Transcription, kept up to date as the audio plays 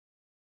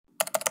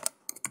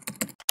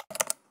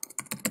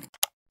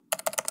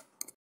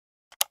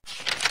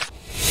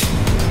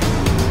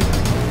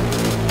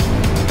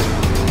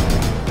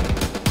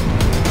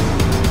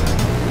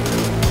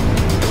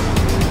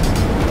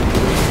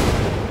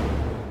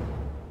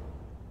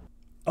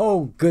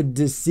Oh, good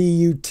to see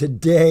you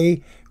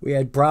today. We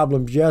had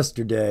problems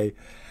yesterday.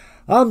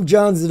 I'm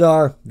John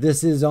Zidar.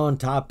 This is On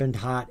Top and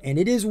Hot, and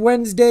it is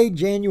Wednesday,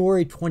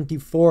 January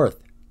 24th,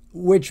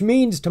 which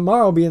means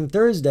tomorrow being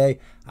Thursday,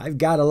 I've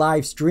got a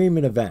live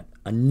streaming event,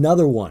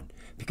 another one,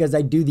 because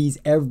I do these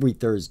every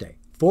Thursday,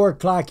 4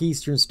 o'clock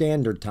Eastern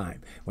Standard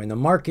Time. When the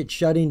market's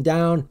shutting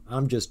down,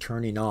 I'm just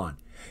turning on.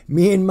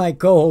 Me and my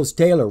co-host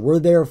Taylor, we're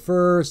there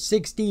for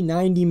 60,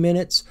 90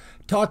 minutes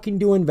talking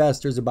to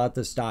investors about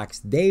the stocks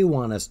they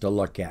want us to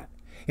look at.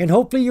 And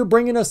hopefully you're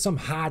bringing us some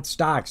hot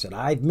stocks that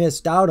I've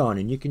missed out on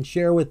and you can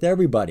share with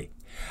everybody.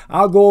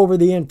 I'll go over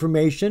the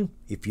information.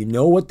 If you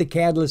know what the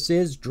catalyst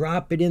is,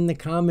 drop it in the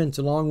comments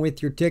along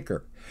with your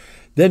ticker.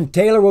 Then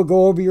Taylor will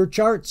go over your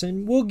charts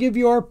and we'll give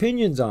you our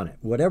opinions on it,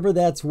 whatever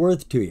that's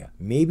worth to you.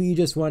 Maybe you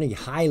just want to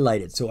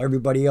highlight it so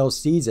everybody else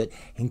sees it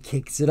and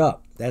kicks it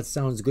up. That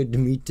sounds good to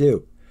me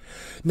too.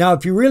 Now,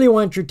 if you really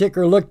want your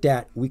ticker looked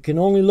at, we can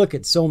only look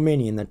at so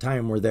many in the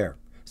time we're there.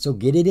 So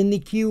get it in the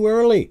queue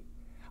early.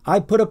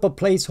 I put up a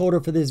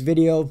placeholder for this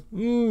video,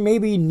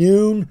 maybe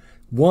noon,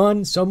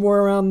 1,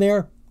 somewhere around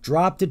there.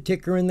 Drop the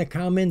ticker in the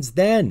comments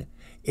then.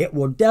 It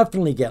will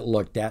definitely get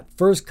looked at.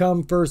 First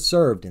come, first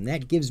served, and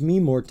that gives me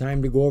more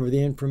time to go over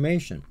the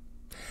information.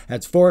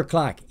 That's 4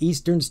 o'clock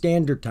Eastern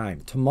Standard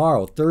Time,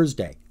 tomorrow,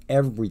 Thursday,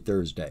 every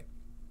Thursday.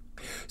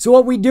 So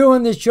what we do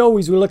on this show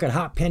is we look at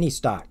hot penny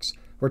stocks.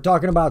 We're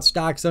talking about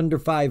stocks under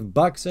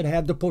 $5 that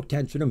have the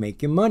potential to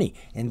make you money,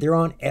 and they're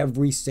on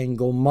every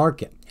single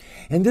market.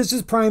 And this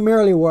is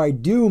primarily where I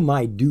do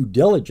my due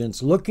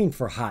diligence looking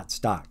for hot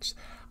stocks.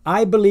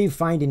 I believe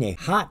finding a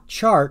hot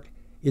chart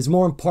is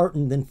more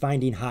important than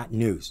finding hot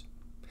news.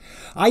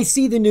 I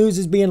see the news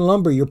as being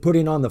lumber you're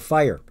putting on the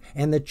fire,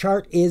 and the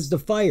chart is the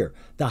fire.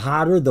 The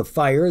hotter the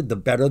fire, the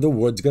better the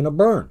wood's going to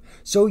burn.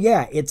 So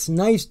yeah, it's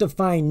nice to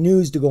find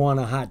news to go on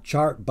a hot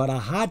chart, but a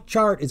hot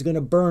chart is going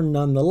to burn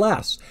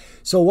nonetheless.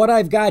 So what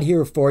I've got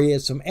here for you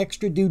is some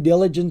extra due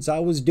diligence I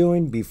was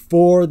doing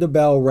before the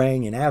bell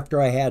rang and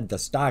after I had the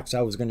stocks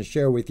I was going to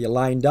share with you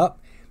lined up.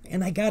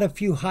 And I got a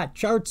few hot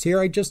charts here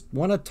I just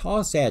want to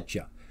toss at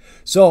you.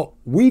 So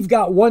we've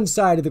got one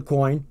side of the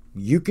coin.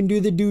 You can do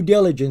the due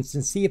diligence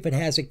and see if it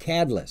has a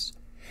catalyst.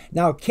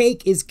 Now,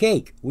 cake is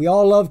cake. We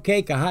all love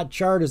cake. A hot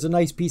chart is a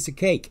nice piece of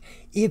cake.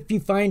 If you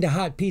find a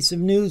hot piece of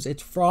news,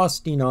 it's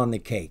frosting on the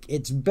cake.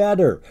 It's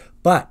better.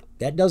 But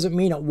that doesn't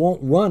mean it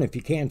won't run if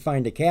you can't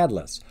find a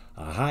catalyst.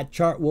 A hot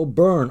chart will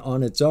burn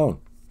on its own.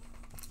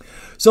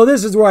 So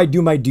this is where I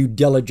do my due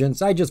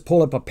diligence. I just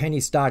pull up a penny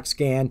stock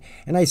scan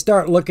and I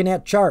start looking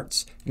at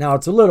charts. Now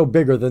it's a little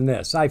bigger than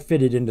this. I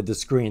fit it into the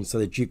screen so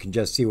that you can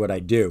just see what I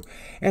do.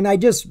 And I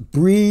just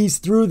breeze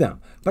through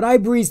them. But I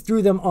breeze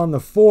through them on the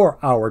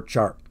 4-hour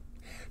chart.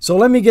 So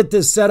let me get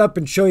this set up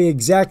and show you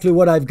exactly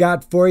what I've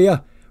got for you.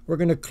 We're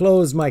going to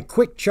close my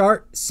quick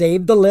chart,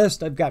 save the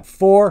list. I've got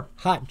 4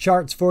 hot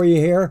charts for you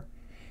here.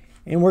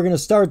 And we're going to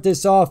start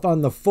this off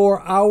on the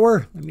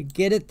 4-hour. Let me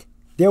get it.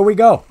 There we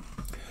go.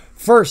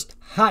 First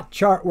hot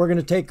chart we're going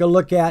to take a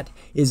look at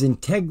is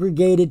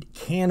integrated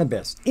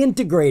cannabis.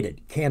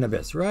 Integrated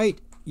cannabis, right?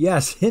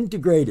 Yes,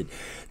 integrated.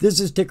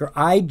 This is ticker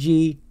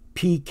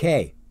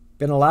IGPK.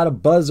 Been a lot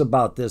of buzz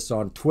about this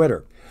on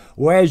Twitter.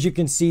 Well, as you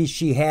can see,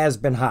 she has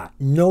been hot.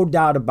 No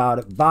doubt about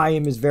it.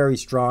 Volume is very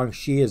strong.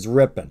 She is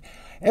ripping.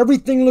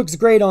 Everything looks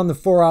great on the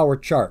 4-hour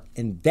chart,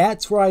 and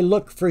that's where I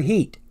look for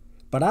heat.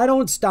 But I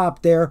don't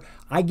stop there.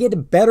 I get a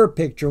better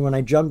picture when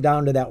I jump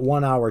down to that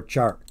 1-hour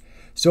chart.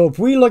 So if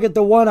we look at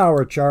the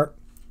 1-hour chart,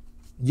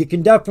 you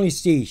can definitely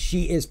see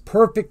she is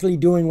perfectly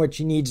doing what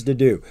she needs to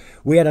do.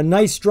 We had a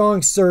nice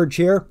strong surge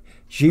here.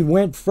 She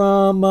went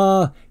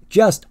from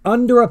just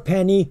under a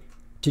penny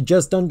to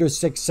just under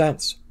 6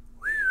 cents.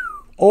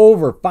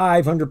 Over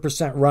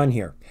 500% run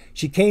here.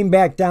 She came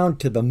back down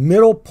to the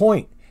middle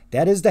point.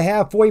 That is the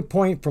halfway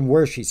point from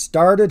where she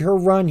started her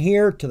run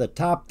here to the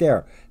top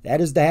there. That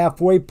is the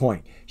halfway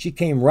point. She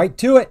came right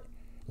to it,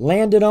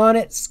 landed on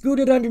it,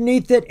 scooted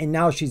underneath it, and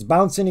now she's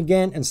bouncing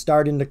again and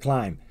starting to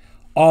climb.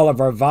 All of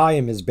our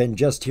volume has been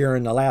just here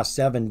in the last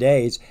 7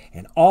 days,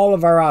 and all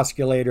of our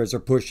oscillators are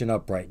pushing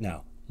up right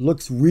now.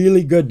 Looks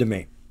really good to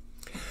me.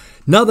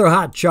 Another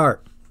hot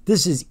chart.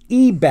 This is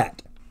eBet.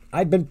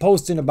 I've been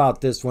posting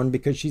about this one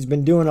because she's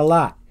been doing a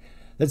lot.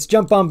 Let's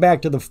jump on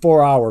back to the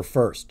 4-hour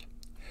first.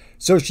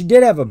 So she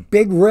did have a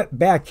big rip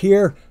back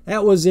here.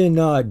 That was in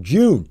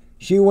June.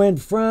 She went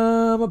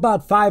from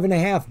about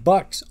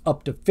 $5.50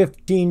 up to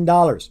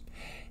 $15.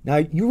 Now,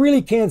 you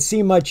really can't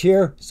see much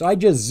here, so I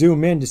just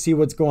zoom in to see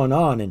what's going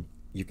on, and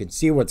you can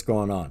see what's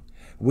going on.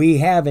 We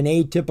have an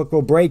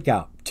atypical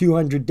breakout.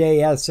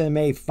 200-day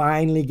SMA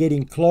finally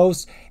getting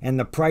close, and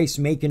the price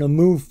making a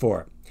move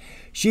for it.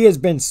 She has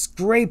been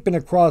scraping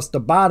across the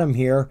bottom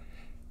here,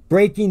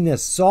 breaking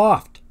this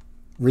soft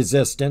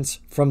resistance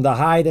from the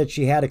high that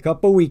she had a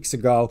couple weeks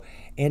ago.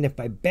 And if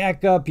I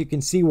back up, you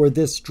can see where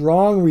this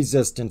strong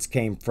resistance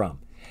came from.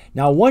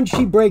 Now, once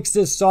she breaks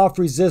this soft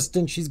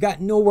resistance, she's got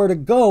nowhere to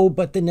go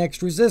but the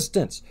next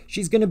resistance.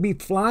 She's going to be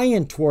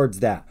flying towards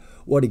that.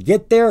 Well, to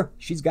get there,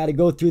 she's got to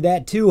go through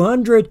that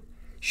 200.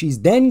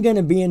 She's then going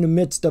to be in the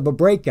midst of a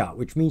breakout,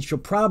 which means she'll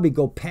probably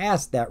go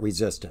past that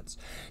resistance.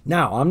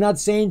 Now, I'm not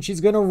saying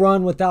she's going to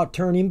run without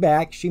turning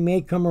back. She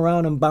may come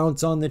around and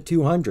bounce on the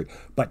 200,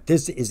 but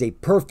this is a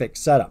perfect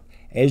setup.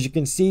 As you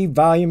can see,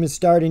 volume is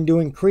starting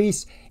to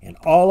increase, and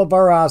all of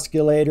our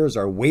oscillators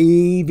are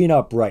waving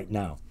up right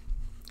now.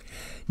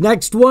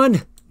 Next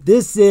one,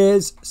 this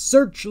is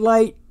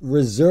Searchlight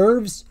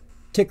Reserves,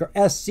 ticker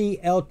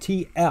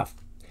SCLTF.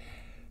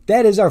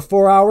 That is our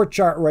 4-hour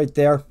chart right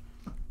there.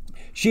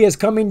 She is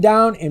coming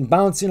down and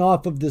bouncing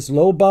off of this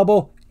low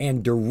bubble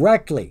and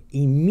directly,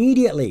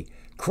 immediately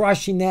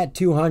crushing that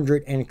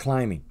 200 and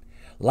climbing.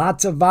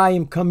 Lots of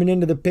volume coming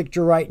into the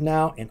picture right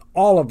now, and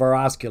all of our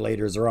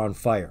oscillators are on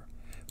fire.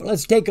 But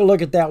let's take a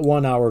look at that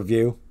 1-hour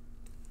view.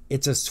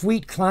 It's a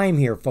sweet climb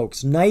here,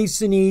 folks.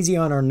 Nice and easy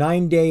on our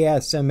 9-day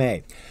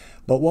SMA.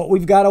 But what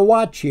we've got to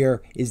watch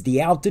here is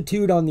the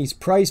altitude on these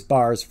price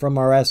bars from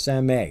our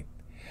SMA.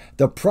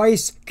 The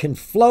price can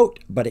float,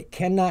 but it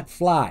cannot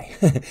fly.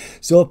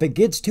 So if it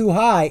gets too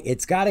high,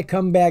 it's got to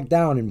come back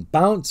down and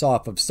bounce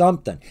off of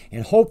something.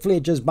 And hopefully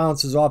it just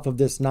bounces off of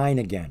this 9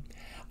 again.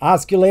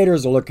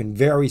 Oscillators are looking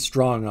very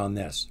strong on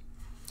this.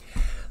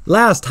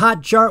 Last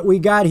hot chart we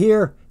got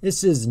here,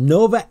 this is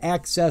Nova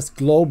Access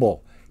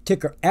Global,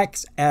 ticker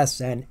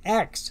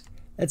XSNX.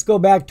 Let's go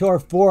back to our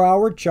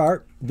 4-hour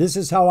chart. This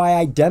is how I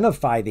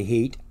identify the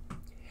heat.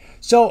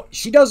 So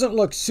she doesn't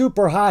look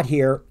super hot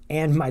here,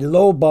 and my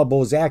low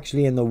bubble is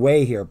actually in the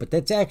way here, but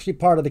that's actually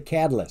part of the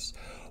catalyst.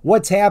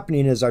 What's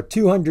happening is our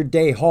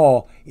 200-day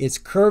haul is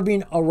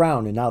curving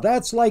around, and now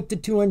that's like the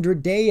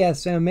 200-day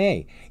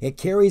SMA. It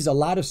carries a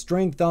lot of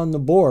strength on the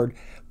board,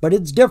 but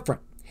it's different.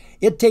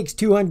 It takes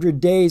 200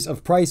 days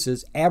of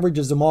prices,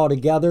 averages them all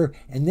together,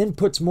 and then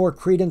puts more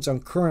credence on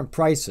current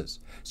prices.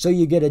 So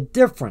you get a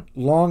different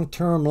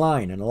long-term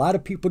line, and a lot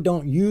of people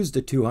don't use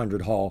the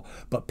 200 haul,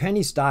 but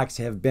penny stocks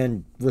have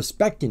been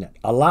respecting it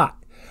a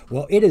lot.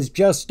 Well, it has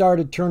just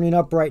started turning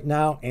up right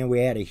now, and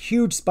we had a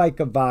huge spike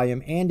of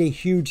volume and a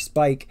huge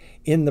spike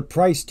in the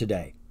price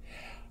today.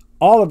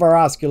 All of our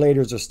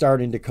oscillators are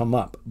starting to come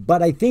up,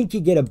 but I think you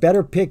get a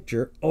better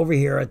picture over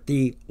here at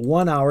the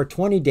 1-hour,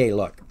 20-day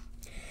look.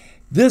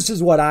 This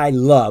is what I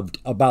loved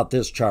about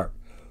this chart.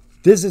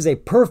 This is a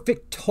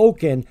perfect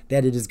token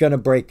that it is going to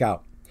break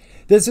out.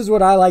 This is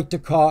what I like to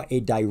call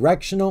a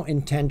directional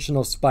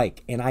intentional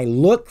spike, and I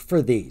look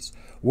for these.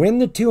 When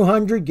the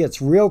 200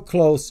 gets real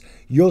close,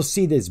 you'll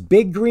see this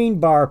big green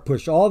bar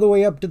push all the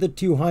way up to the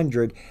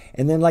 200,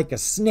 and then like a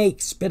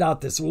snake spit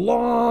out this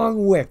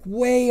long wick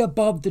way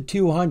above the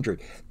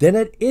 200. Then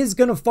it is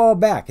going to fall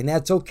back, and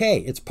that's okay.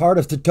 It's part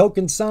of the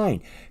token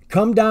sign.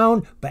 Come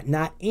down, but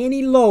not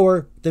any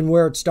lower than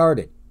where it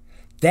started.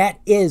 That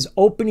is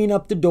opening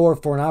up the door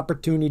for an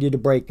opportunity to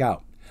break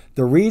out.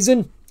 The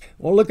reason?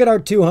 Well, look at our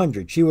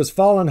 200. She was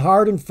falling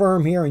hard and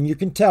firm here, and you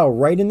can tell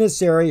right in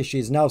this area,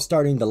 she's now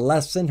starting to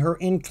lessen her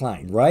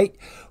incline, right?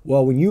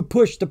 Well, when you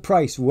push the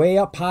price way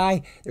up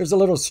high, there's a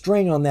little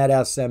string on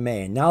that SMA.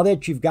 And now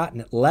that you've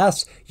gotten it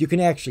less, you can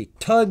actually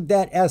tug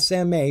that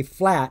SMA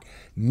flat,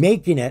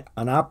 making it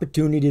an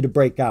opportunity to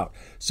break out.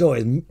 So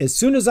as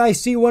soon as I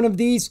see one of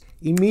these,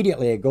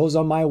 immediately it goes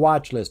on my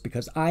watch list,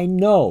 because I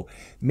know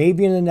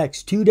maybe in the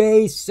next 2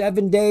 days,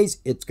 7 days,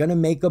 it's going to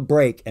make a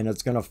break and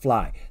it's going to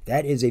fly.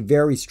 That is a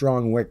very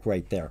strong wick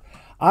right there.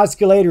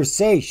 Oscillators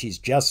say she's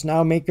just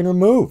now making her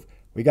move.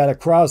 We got a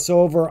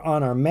crossover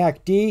on our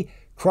MACD,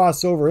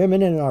 crossover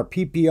imminent in our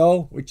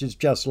PPO, which is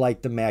just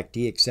like the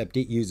MACD, except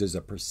it uses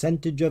a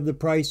percentage of the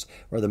price,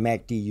 where the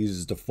MACD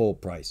uses the full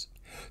price.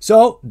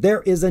 So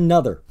there is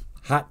another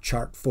hot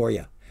chart for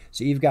you.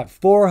 So you've got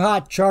 4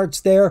 hot charts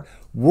there,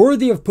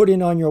 worthy of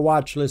putting on your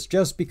watch list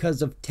just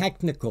because of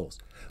technicals.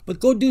 But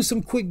go do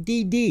some quick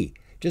DD.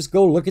 Just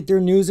go look at their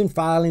news and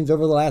filings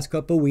over the last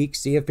couple of weeks,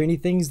 see if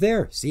anything's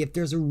there, see if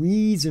there's a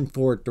reason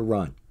for it to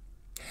run.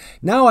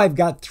 Now I've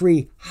got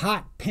 3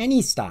 hot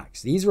penny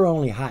stocks. These are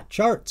only hot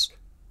charts.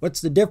 What's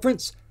the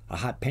difference? A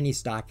hot penny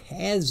stock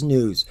has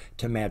news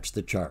to match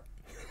the chart.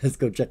 Let's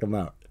go check them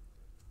out.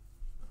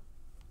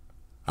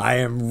 I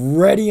am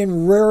ready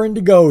and raring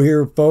to go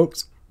here,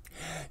 folks.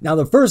 Now,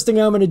 the first thing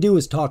I'm going to do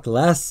is talk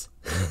less.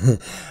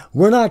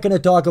 We're not going to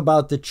talk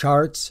about the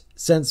charts,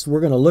 since we're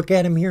going to look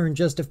at them here in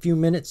just a few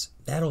minutes.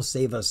 That'll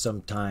save us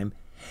some time.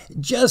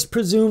 Just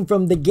presume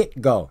from the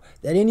get-go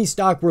that any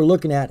stock we're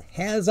looking at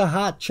has a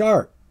hot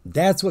chart.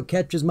 That's what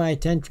catches my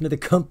attention to the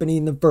company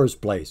in the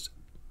first place.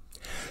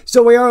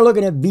 So we are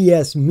looking at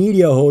VS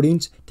Media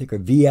Holdings, ticker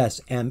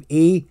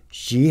VSME.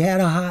 She had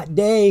a hot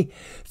day.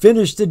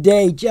 Finished the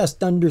day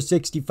just under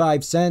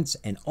 65 cents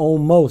and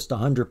almost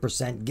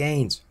 100%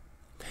 gains.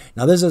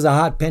 Now, this is a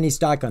hot penny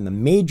stock on the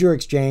major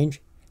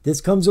exchange. This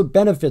comes with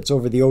benefits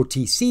over the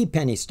OTC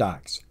penny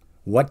stocks.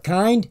 What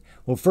kind?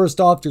 Well, first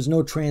off, there's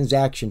no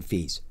transaction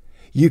fees.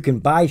 You can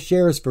buy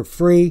shares for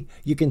free.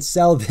 You can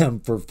sell them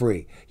for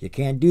free. You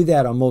can't do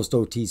that on most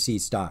OTC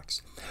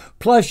stocks.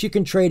 Plus, you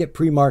can trade at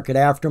pre-market,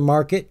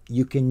 aftermarket.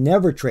 You can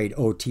never trade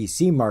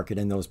OTC market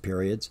in those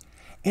periods.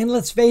 And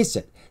let's face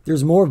it,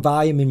 there's more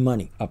volume and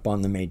money up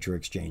on the major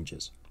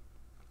exchanges.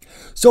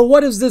 So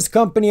what is this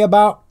company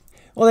about?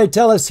 Well, they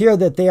tell us here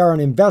that they are an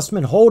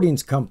investment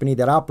holdings company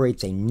that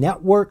operates a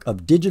network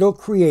of digital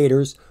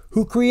creators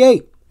who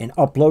create and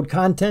upload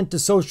content to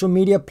social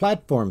media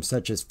platforms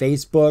such as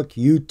Facebook,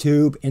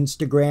 YouTube,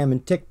 Instagram,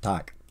 and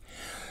TikTok.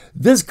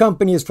 This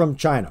company is from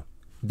China.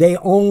 They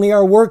only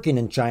are working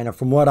in China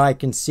from what I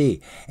can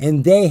see.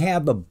 And they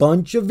have a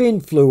bunch of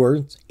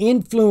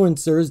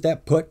influencers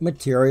that put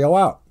material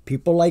out,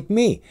 people like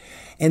me.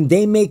 And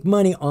they make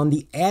money on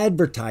the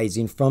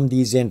advertising from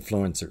these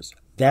influencers.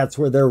 That's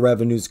where their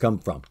revenues come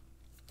from.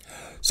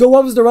 So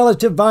what was the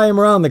relative volume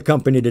around the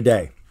company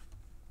today?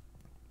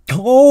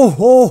 Oh,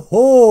 ho,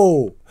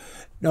 ho.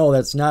 No,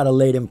 that's not a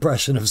late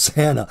impression of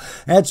Santa.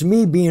 That's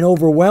me being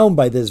overwhelmed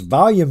by this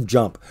volume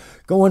jump,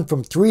 going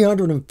from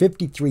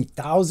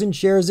 353,000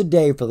 shares a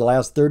day for the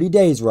last 30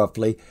 days,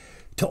 roughly,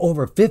 to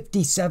over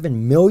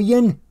 57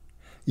 million.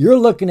 You're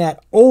looking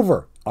at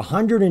over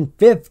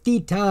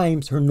 150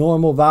 times her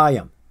normal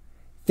volume.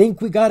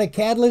 Think we got a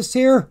catalyst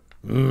here?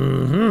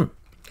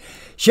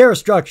 Share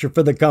structure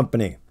for the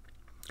company.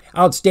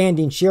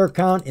 Outstanding share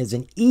count is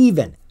an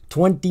even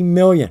 20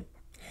 million.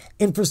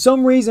 And for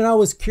some reason, I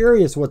was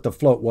curious what the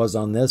float was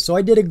on this, so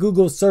I did a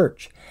Google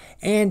search.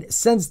 And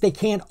since they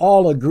can't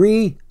all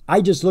agree,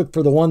 I just looked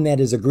for the one that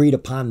is agreed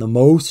upon the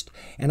most,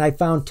 and I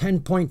found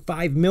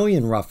 10.5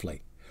 million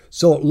roughly.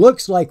 So it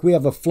looks like we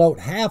have a float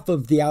half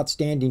of the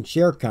outstanding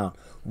share count,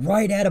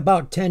 right at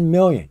about 10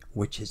 million,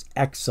 which is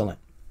excellent.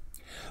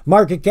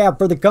 Market cap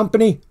for the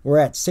company, we're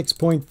at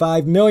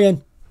 6.5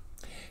 million.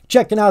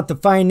 Checking out the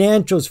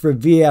financials for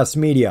VS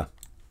Media.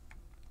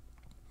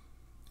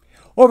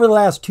 Over the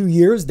last 2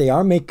 years, they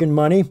are making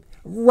money,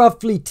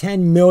 roughly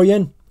 10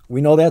 million.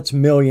 We know that's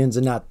millions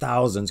and not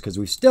thousands because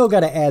we've still got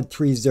to add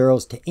 3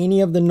 zeros to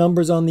any of the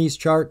numbers on these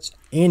charts,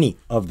 any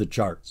of the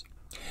charts.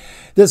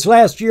 This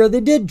last year, they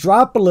did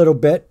drop a little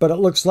bit, but it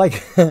looks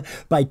like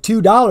by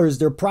 $2,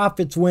 their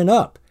profits went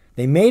up.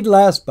 They made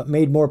less, but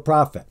made more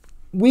profit.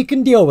 We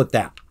can deal with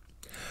that.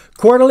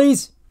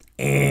 Quarterlies,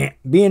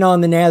 being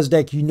on the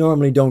NASDAQ, you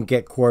normally don't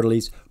get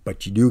quarterlies,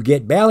 but you do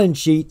get balance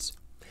sheets.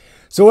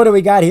 So what do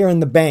we got here in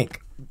the bank?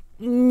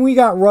 We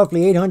got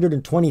roughly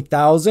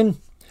 820,000.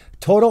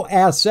 Total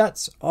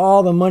assets,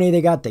 all the money they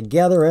got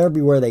together,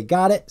 everywhere they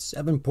got it,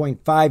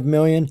 7.5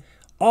 million.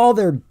 All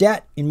their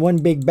debt in one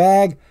big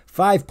bag,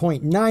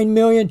 5.9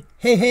 million.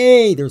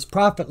 Hey, there's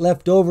profit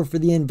left over for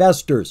the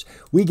investors.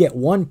 We get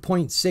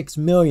 1.6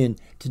 million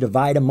to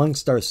divide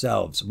amongst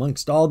ourselves,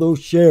 amongst all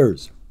those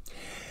shares.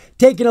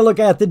 Taking a look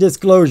at the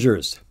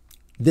disclosures.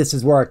 This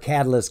is where our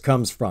catalyst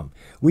comes from.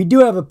 We do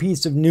have a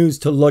piece of news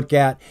to look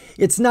at.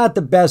 It's not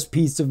the best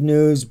piece of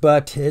news,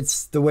 but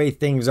it's the way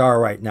things are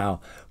right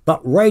now.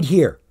 But right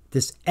here,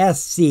 this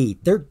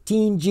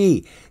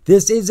SC13G,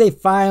 this is a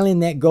filing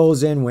that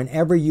goes in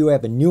whenever you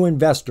have a new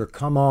investor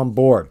come on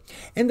board.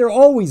 And they're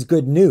always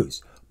good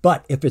news.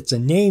 But if it's a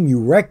name you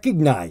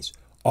recognize,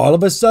 all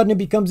of a sudden it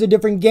becomes a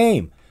different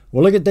game.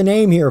 Well, look at the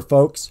name here,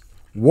 folks.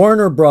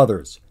 Warner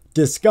Brothers,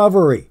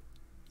 Discovery.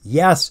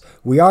 Yes,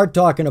 we are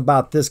talking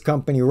about this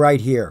company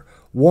right here.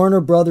 Warner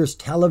Brothers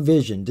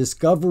Television,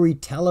 Discovery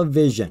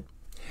Television.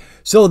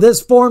 So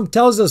this form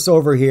tells us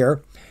over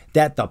here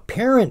that the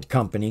parent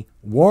company,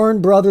 Warner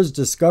Brothers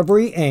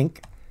Discovery Inc.,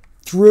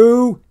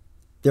 through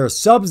their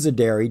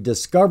subsidiary,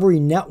 Discovery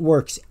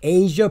Networks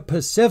Asia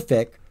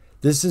Pacific,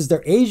 this is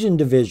their Asian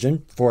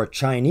division for a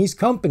Chinese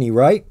company,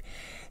 right?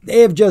 They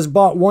have just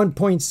bought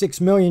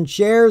 1.6 million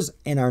shares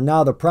and are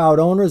now the proud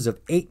owners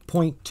of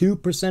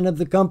 8.2% of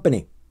the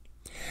company.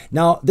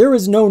 Now, there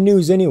is no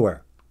news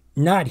anywhere.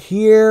 Not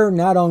here,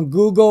 not on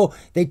Google.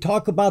 They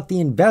talk about the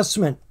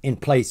investment in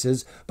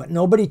places, but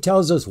nobody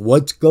tells us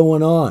what's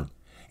going on.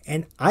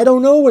 And I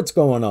don't know what's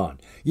going on.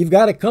 You've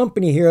got a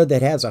company here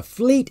that has a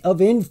fleet of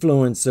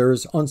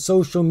influencers on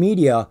social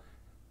media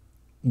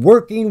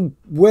working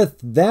with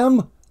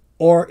them,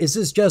 or is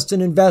this just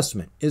an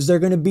investment? Is there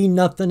going to be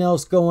nothing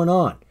else going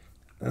on?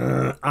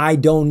 I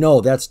don't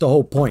know. That's the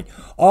whole point.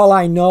 All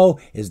I know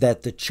is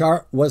that the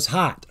chart was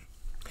hot.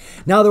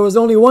 Now, there was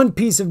only one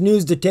piece of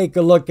news to take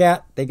a look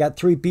at. They got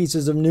 3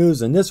 pieces of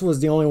news, and this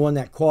was the only one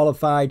that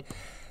qualified.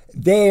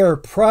 Their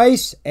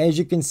price, as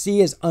you can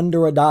see, is under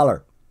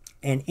 $1.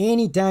 And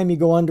anytime you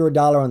go under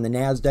 $1 on the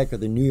NASDAQ or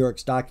the New York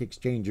Stock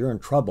Exchange, you're in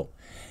trouble.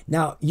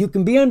 Now, you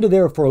can be under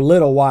there for a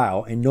little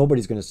while, and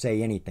nobody's going to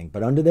say anything.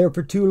 But under there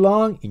for too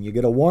long, and you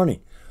get a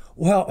warning.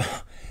 Well,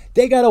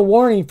 they got a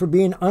warning for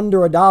being under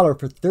 $1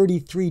 for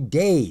 33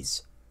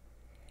 days.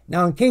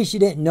 Now, in case you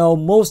didn't know,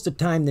 most of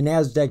the time the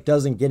NASDAQ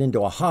doesn't get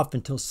into a huff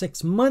until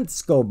 6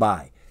 months go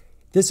by.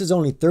 This is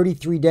only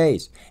 33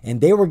 days,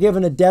 and they were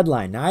given a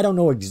deadline. Now, I don't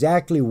know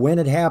exactly when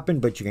it happened,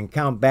 but you can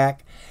count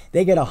back.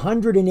 They get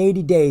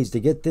 180 days to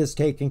get this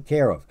taken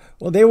care of.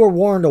 Well, they were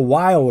warned a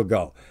while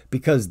ago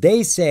because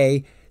they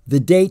say the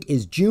date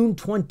is June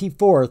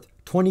 24th,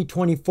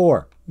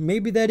 2024.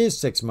 Maybe that is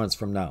 6 months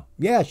from now.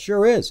 Yeah,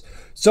 sure is.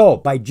 So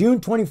by June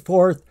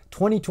 24th,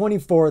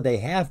 2024, they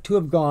have to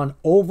have gone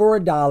over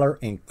 $1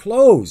 and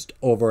closed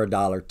over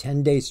 $1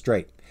 10 days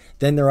straight.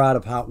 Then they're out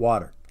of hot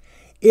water.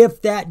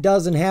 If that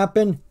doesn't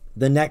happen,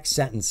 the next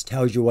sentence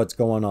tells you what's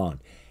going on.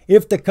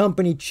 If the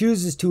company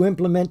chooses to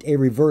implement a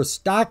reverse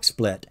stock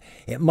split,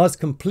 it must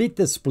complete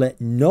the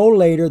split no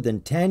later than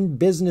 10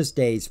 business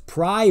days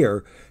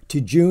prior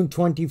to June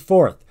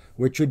 24th,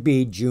 which would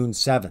be June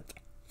 7th.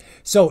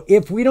 So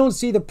if we don't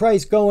see the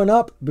price going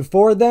up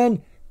before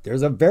then,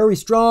 there's a very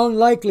strong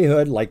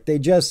likelihood, like they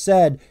just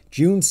said,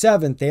 June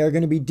 7th, they are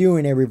going to be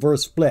doing a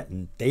reverse split.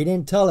 And they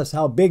didn't tell us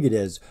how big it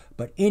is,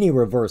 but any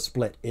reverse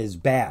split is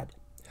bad.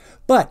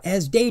 But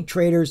as day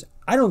traders,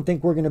 I don't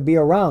think we're going to be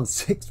around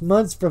 6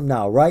 months from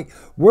now, right?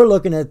 We're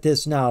looking at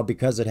this now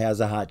because it has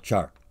a hot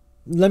chart.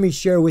 Let me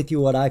share with you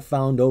what I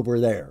found over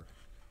there.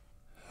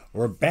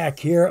 We're back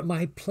here at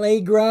my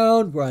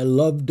playground where I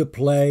love to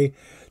play.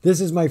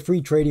 This is my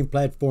free trading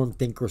platform,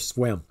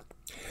 Thinkorswim.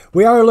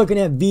 We are looking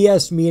at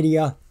VS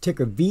Media,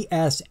 ticker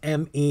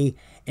VSME,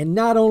 and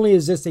not only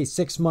is this a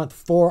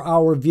 6-month,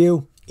 4-hour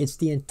view, it's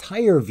the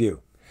entire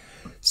view.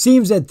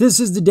 Seems that this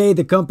is the day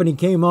the company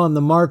came on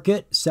the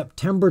market,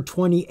 September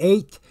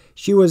 28th.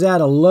 She was at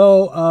a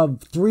low of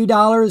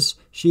 $3.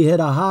 She hit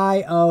a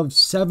high of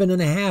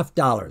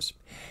 $7.50.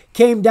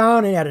 Came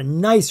down and had a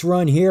nice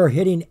run here,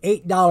 hitting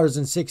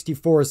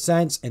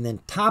 $8.64 and then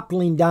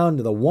toppling down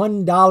to the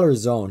 $1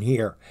 zone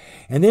here.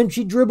 And then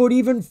she dribbled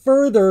even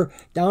further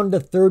down to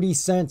 30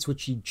 cents,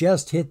 which she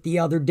just hit the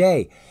other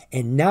day.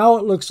 And now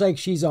it looks like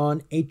she's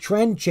on a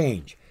trend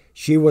change.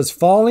 She was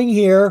falling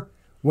here,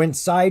 went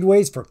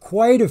sideways for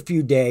quite a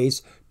few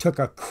days, took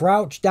a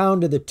crouch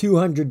down to the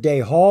 200-day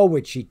haul,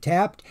 which she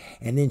tapped,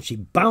 and then she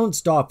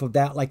bounced off of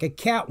that like a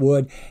cat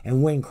would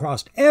and went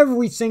across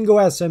every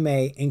single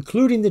SMA,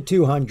 including the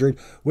 200,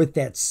 with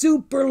that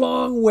super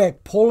long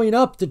wick pulling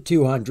up the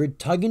 200,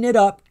 tugging it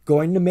up,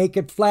 going to make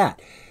it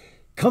flat,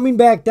 coming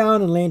back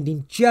down and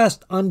landing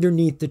just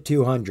underneath the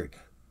 200.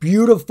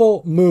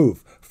 Beautiful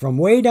move from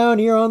way down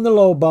here on the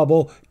low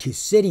bubble to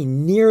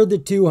sitting near the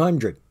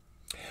 200.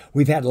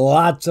 We've had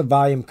lots of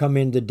volume come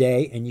in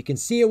today, and you can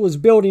see it was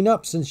building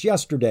up since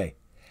yesterday.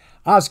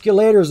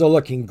 Oscillators are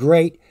looking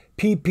great.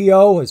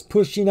 PPO is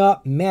pushing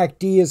up.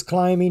 MACD is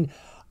climbing.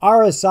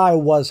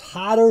 RSI was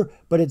hotter,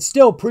 but it's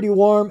still pretty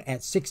warm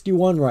at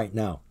 61 right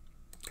now.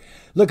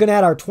 Looking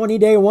at our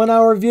 20-day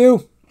 1-hour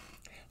view,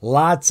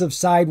 lots of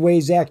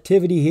sideways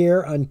activity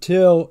here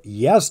until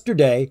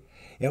yesterday.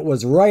 It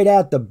was right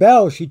at the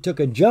bell. She took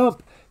a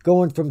jump,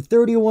 going from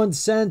 31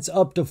 cents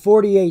up to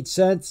 48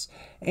 cents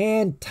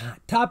and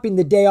topping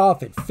the day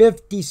off at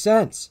 50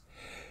 cents.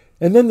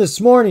 And then this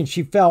morning,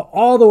 she fell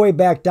all the way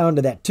back down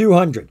to that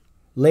 200.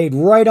 Laid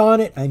right on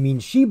it. I mean,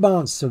 she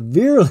bounced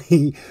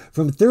severely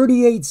from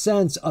 38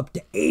 cents up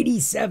to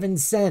 87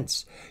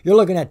 cents. You're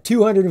looking at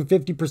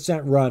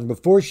 250% run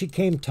before she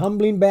came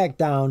tumbling back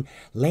down,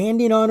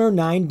 landing on her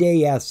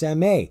 9-day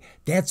SMA.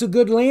 That's a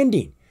good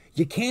landing.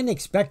 You can't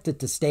expect it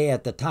to stay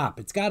at the top.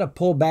 It's got to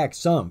pull back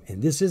some,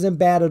 and this isn't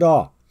bad at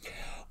all.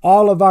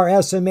 All of our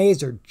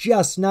SMAs are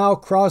just now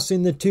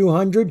crossing the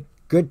 200.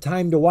 Good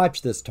time to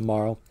watch this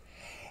tomorrow.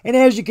 And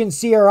as you can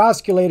see, our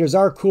oscillators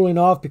are cooling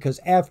off because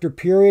after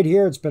period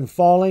here, it's been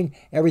falling.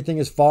 Everything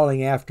is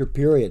falling after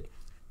period.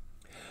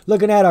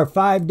 Looking at our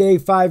 5-day,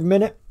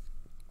 5-minute.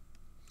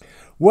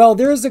 Well,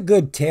 there's a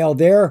good tail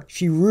there.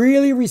 She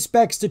really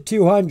respects the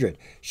 200.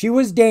 She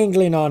was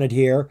dangling on it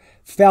here,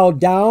 fell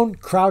down,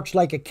 crouched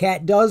like a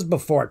cat does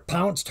before it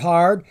pounced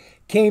hard,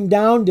 came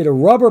down, did a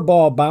rubber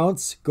ball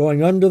bounce,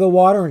 going under the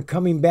water and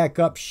coming back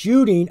up,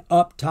 shooting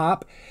up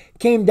top,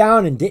 came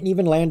down and didn't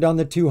even land on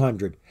the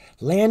 200.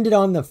 Landed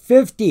on the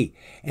 50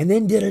 and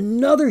then did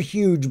another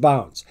huge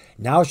bounce.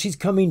 Now she's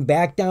coming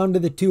back down to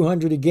the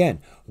 200 again.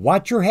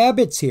 Watch her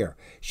habits here.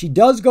 She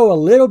does go a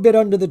little bit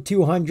under the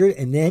 200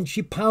 and then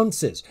she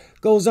pounces.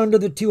 Goes under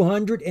the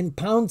 200 and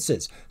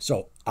pounces.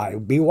 So I'll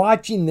be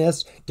watching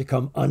this to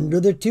come under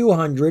the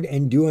 200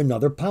 and do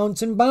another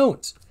pounce and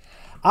bounce.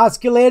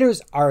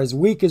 Oscillators are as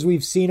weak as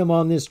we've seen them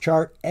on this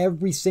chart.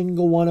 Every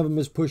single one of them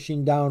is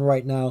pushing down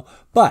right now.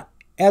 But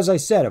as I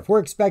said, if we're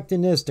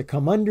expecting this to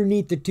come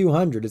underneath the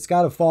 200, it's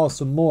got to fall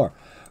some more.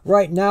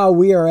 Right now,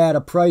 we are at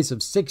a price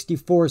of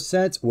 64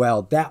 cents.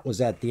 Well, that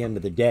was at the end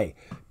of the day.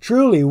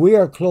 Truly, we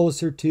are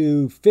closer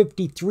to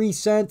 53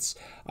 cents.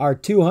 Our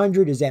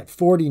 200 is at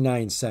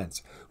 49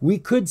 cents. We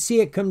could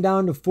see it come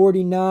down to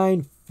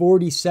 49,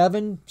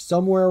 47,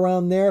 somewhere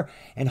around there,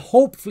 and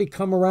hopefully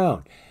come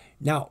around.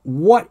 Now,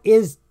 what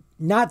is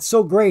not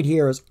so great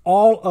here is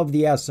all of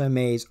the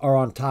SMAs are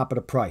on top of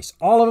the price.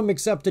 All of them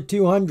except the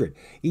 200,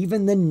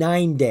 even the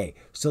 9-day.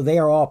 So they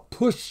are all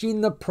pushing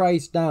the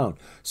price down.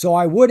 So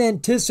I would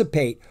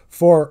anticipate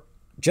for,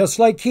 just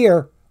like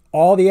here,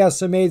 all the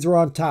SMAs are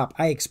on top.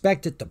 I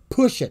expect it to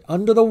push it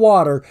under the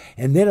water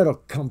and then it'll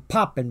come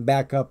popping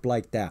back up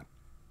like that.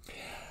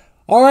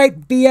 All right,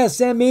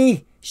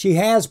 VSME, she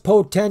has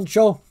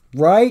potential,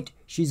 right?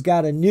 She's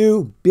got a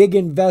new big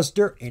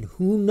investor, and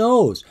who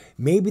knows,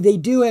 maybe they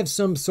do have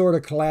some sort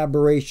of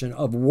collaboration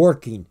of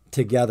working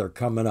together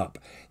coming up.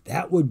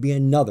 That would be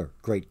another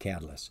great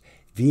catalyst.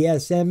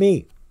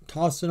 VSME,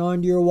 toss it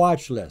onto your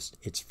watch list.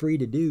 It's free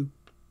to do.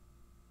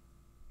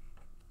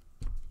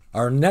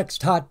 Our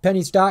next hot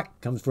penny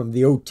stock comes from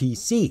the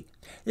OTC.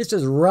 This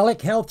is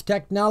Relic Health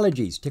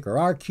Technologies, ticker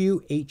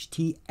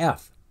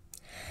RQHTF.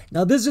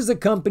 Now, this is a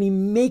company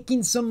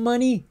making some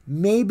money.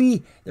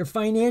 Maybe their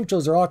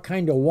financials are all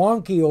kind of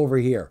wonky over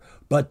here,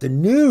 but the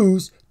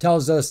news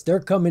tells us they're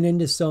coming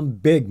into some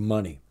big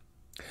money.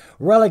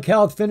 Relic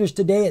Health finished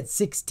today at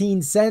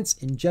 16 cents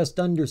in just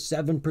under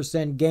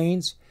 7%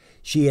 gains.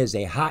 She is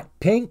a hot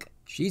pink.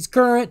 She's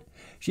current.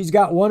 She's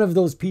got one of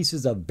those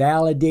pieces of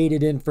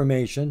validated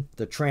information,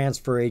 the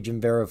transfer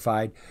agent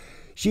verified.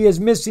 She is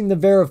missing the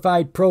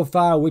verified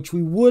profile, which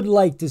we would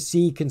like to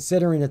see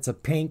considering it's a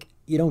pink.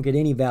 You don't get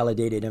any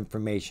validated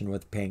information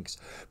with pinks.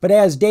 But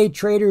as day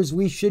traders,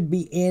 we should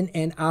be in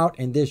and out,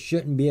 and this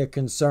shouldn't be a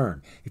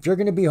concern. If you're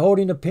going to be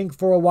holding a pink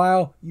for a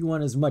while, you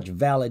want as much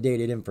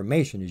validated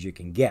information as you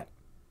can get.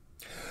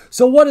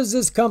 So what is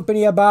this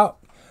company about?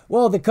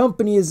 Well, the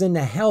company is in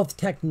the health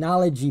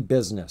technology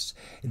business.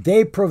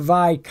 They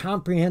provide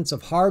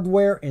comprehensive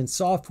hardware and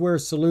software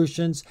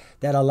solutions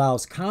that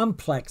allows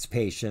complex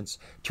patients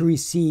to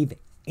receive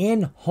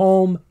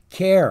in-home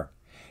care,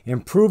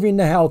 improving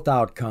the health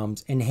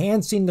outcomes,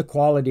 enhancing the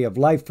quality of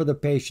life for the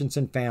patients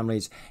and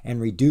families, and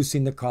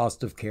reducing the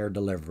cost of care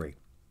delivery.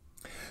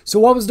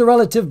 So what was the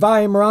relative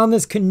volume around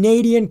this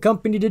Canadian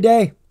company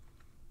today?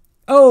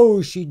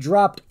 Oh, she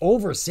dropped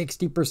over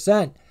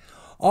 60%.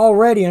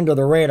 Already under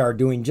the radar,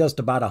 doing just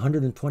about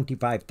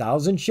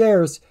 125,000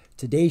 shares.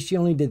 Today she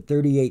only did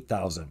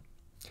 38,000.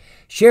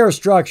 Share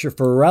structure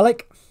for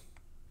Relic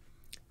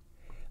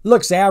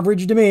looks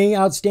average to me.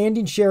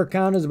 Outstanding share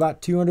count is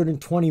about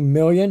 220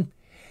 million.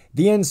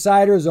 The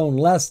insiders own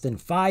less than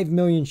 5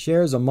 million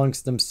shares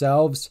amongst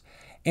themselves,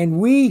 and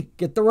we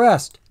get the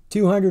rest,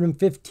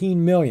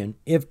 215 million,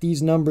 if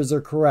these numbers are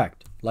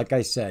correct. Like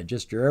I said,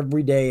 just your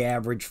everyday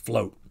average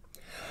float.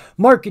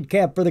 Market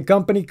cap for the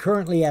company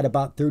currently at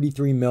about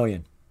 33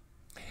 million.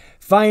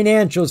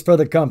 Financials for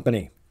the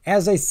company.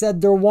 As I said,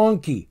 they're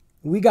wonky.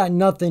 We got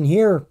nothing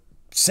here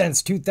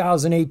since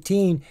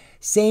 2018.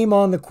 Same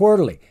on the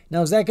quarterly.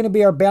 Now, is that going to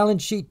be our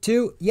balance sheet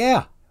too?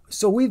 Yeah.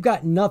 So we've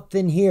got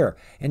nothing here.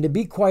 And to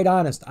be quite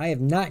honest, I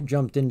have not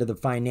jumped into the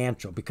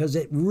financial because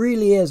it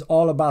really is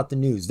all about the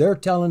news. They're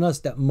telling us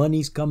that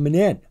money's coming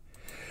in.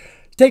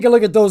 Take a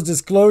look at those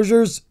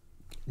disclosures.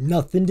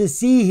 Nothing to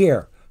see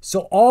here.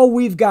 So all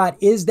we've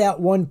got is that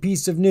one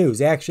piece of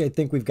news. Actually, I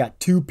think we've got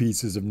two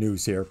pieces of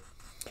news here.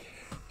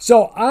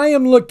 So I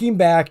am looking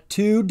back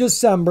to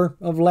December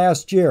of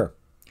last year.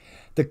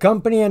 The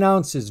company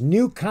announces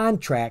new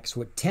contracts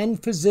with 10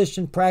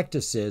 physician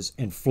practices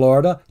in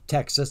Florida,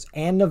 Texas,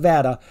 and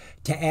Nevada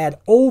to add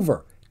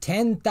over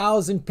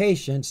 10,000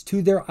 patients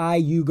to their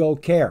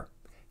iUgo care.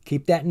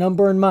 Keep that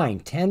number in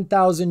mind,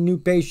 10,000 new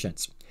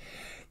patients.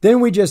 Then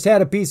we just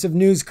had a piece of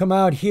news come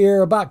out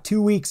here about 2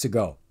 weeks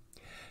ago.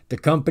 The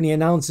company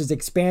announces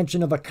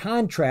expansion of a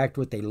contract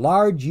with a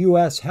large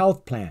U.S.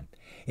 health plan.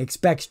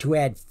 Expects to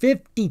add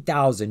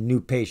 50,000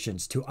 new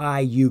patients to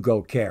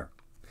iUgo care.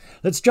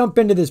 Let's jump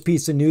into this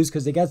piece of news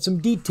because they got some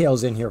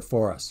details in here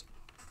for us.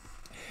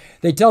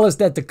 They tell us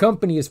that the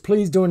company is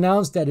pleased to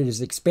announce that it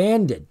has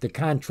expanded the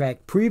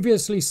contract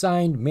previously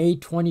signed May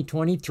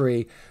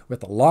 2023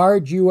 with a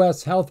large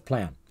U.S. health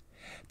plan.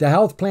 The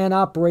health plan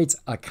operates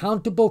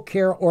accountable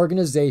care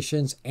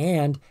organizations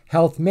and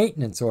health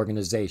maintenance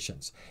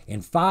organizations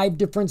in 5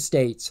 different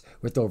states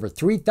with over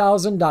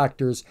 3,000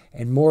 doctors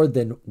and more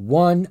than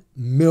 1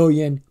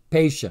 million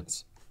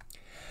patients.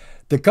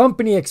 The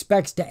company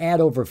expects to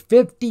add over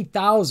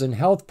 50,000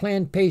 health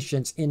plan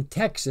patients in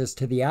Texas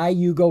to the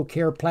iUgo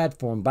Care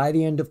platform by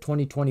the end of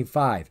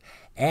 2025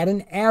 at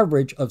an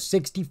average of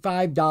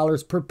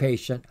 $65 per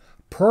patient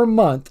per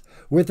month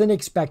with an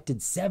expected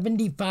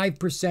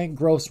 75%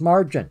 gross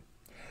margin.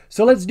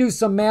 So let's do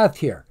some math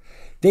here.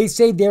 They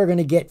say they're going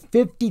to get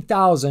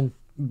 50,000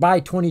 by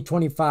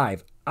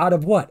 2025 out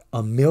of what?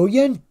 1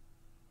 million?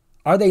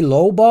 Are they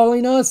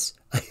lowballing us?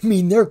 I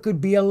mean, there could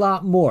be a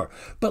lot more,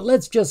 but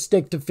let's just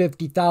stick to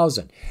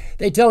 50,000.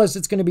 They tell us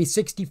it's going to be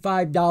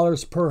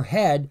 $65 per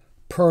head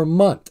per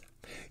month.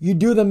 You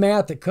do the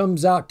math, it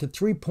comes out to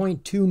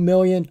 3.2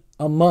 million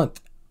a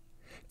month.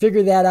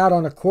 Figure that out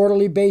on a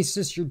quarterly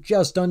basis, you're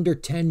just under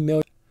 10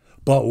 million.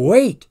 But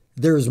wait,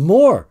 there's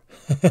more.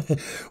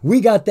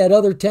 We got that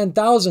other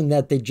 10,000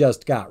 that they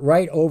just got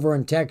right over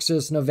in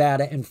Texas,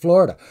 Nevada, and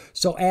Florida.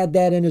 So add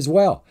that in as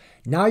well.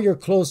 Now you're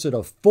closer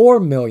to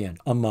 4 million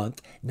a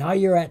month. Now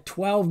you're at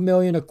 12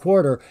 million a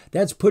quarter.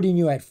 That's putting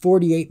you at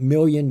 $48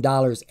 million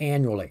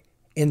annually.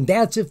 And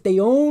that's if they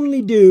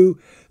only do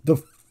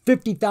the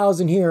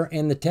 50,000 here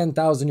and the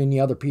 10,000 in the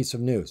other piece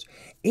of news.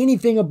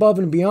 Anything above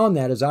and beyond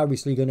that is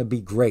obviously going to be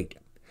great.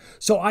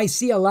 So I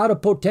see a lot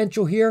of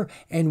potential here,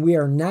 and we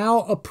are now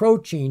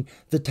approaching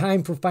the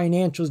time for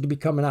financials to be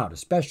coming out,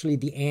 especially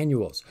the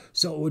annuals.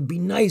 So it would be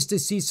nice to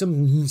see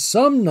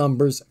some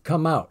numbers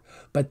come out.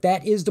 But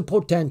that is the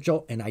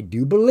potential, and I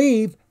do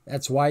believe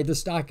that's why the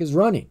stock is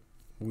running.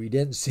 We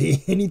didn't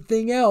see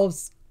anything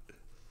else.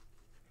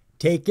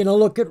 Taking a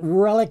look at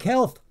Relic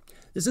Health.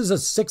 This is a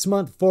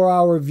 6-month,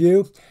 4-hour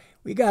view.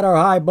 We got our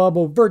high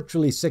bubble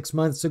virtually 6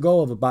 months ago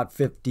of about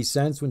 50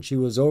 cents when she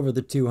was over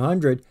the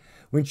 200.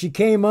 When she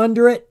came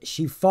under it,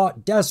 she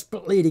fought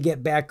desperately to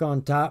get back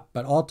on top,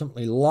 but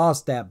ultimately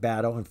lost that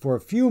battle. And for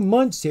a few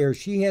months here,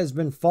 she has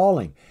been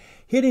falling,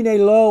 hitting a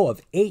low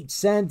of 8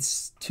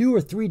 cents 2 or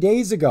 3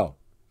 days ago.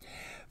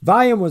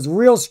 Volume was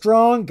real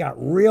strong, got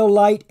real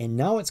light, and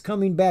now it's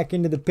coming back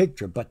into the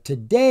picture. But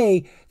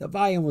today, the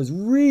volume was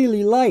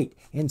really light,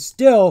 and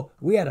still,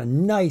 we had a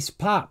nice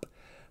pop.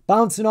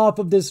 Bouncing off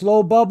of this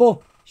low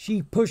bubble,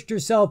 she pushed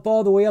herself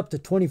all the way up to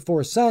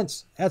 24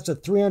 cents. That's a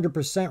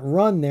 300%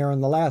 run there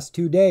in the last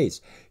 2 days.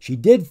 She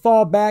did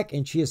fall back,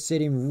 and she is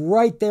sitting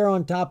right there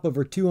on top of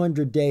her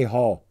 200-day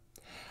haul.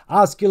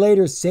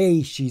 Oscillators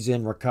say she's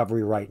in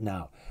recovery right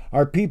now.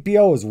 Our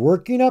PPO is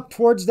working up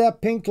towards that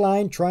pink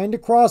line, trying to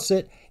cross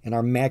it, and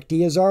our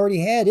MACD has already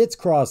had its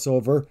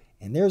crossover,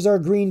 and there's our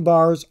green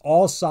bars,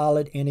 all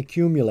solid and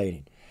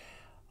accumulating.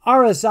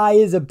 RSI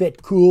is a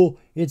bit cool.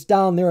 It's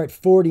down there at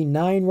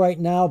 49 right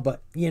now,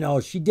 but,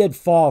 she did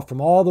fall from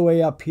all the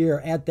way up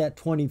here at that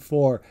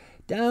 24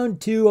 down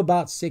to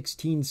about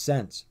 16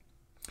 cents.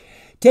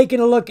 Taking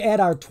a look at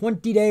our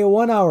 20-day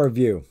 1-hour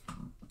view.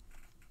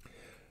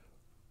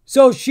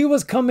 So she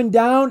was coming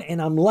down,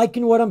 and I'm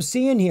liking what I'm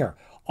seeing here.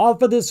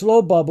 Off of this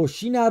low bubble,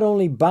 she not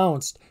only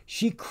bounced,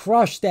 she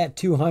crushed that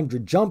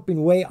 200,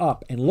 jumping way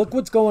up. And look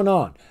what's going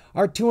on.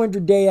 Our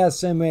 200-day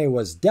SMA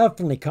was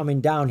definitely coming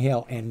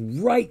downhill,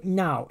 and right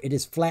now it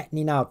is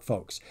flattening out,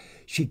 folks.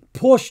 She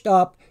pushed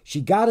up,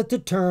 she got it to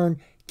turn,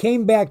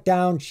 came back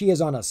down. She is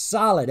on a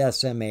solid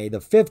SMA,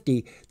 the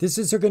 50. This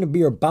is going to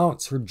be her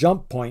bounce, her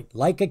jump point.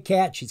 Like a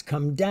cat, she's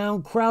come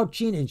down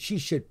crouching, and she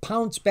should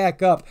pounce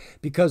back up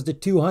because the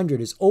 200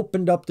 has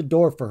opened up the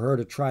door for her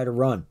to try to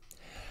run.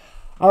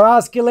 Our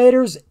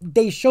oscillators,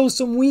 they show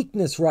some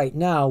weakness right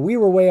now. We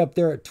were way up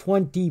there at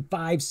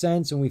 25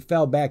 cents and we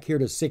fell back here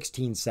to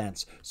 16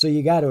 cents. So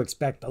you got to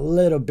expect a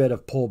little bit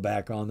of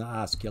pullback on the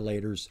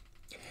oscillators.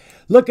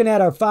 Looking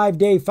at our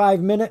 5-day,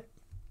 5-minute.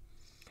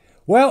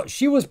 Well,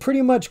 she was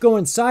pretty much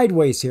going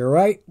sideways here,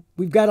 right?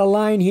 We've got a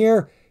line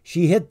here.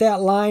 She hit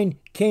that line,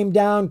 came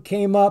down,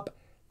 came up,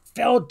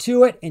 fell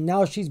to it, and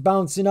now she's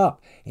bouncing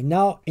up. And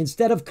now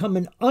instead of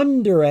coming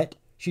under it,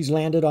 she's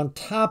landed on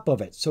top of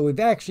it. So we've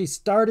actually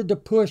started to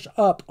push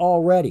up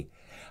already.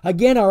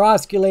 Again, our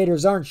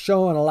oscillators aren't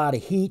showing a lot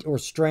of heat or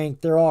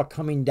strength. They're all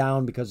coming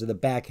down because of the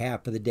back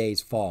half of the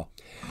day's fall.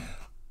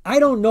 I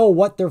don't know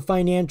what their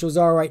financials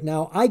are right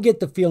now. I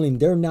get the feeling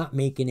they're not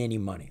making any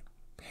money.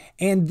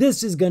 And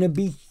this is going to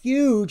be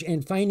huge,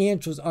 and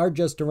financials are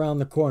just around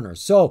the corner.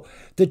 So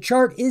the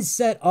chart is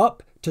set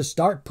up to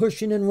start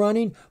pushing and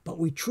running, but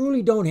we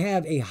truly don't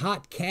have a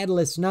hot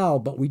catalyst now,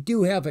 but we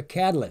do have a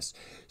catalyst.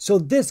 So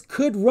this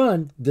could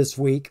run this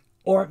week,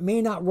 or it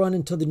may not run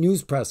until the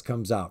news press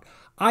comes out.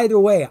 Either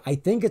way, I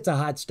think it's a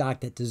hot stock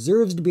that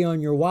deserves to be on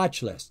your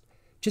watch list.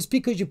 Just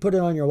because you put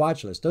it on your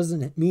watch list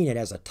doesn't mean it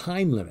has a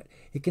time limit.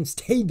 It can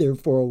stay there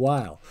for a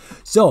while.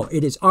 So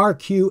it is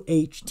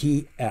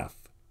RQHTF.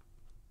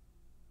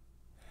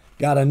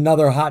 Got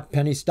another hot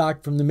penny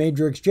stock from the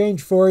major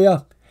exchange for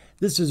you.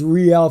 This is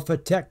Alpha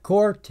Tech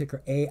Core,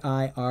 ticker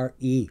AIRE.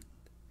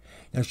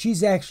 Now,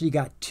 she's actually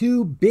got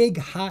 2 big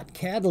hot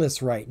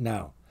catalysts right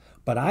now,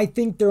 but I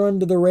think they're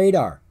under the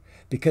radar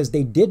because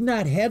they did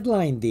not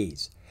headline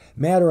these.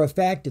 Matter of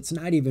fact, it's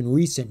not even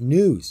recent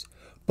news.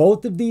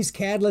 Both of these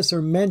catalysts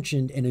are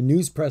mentioned in a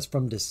news press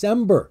from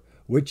December,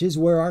 which is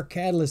where our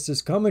catalyst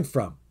is coming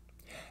from.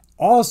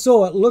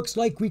 Also, it looks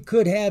like we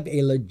could have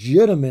a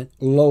legitimate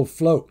low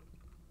float.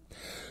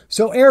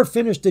 So AIRE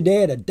finished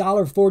today at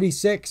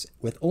 $1.46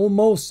 with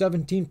almost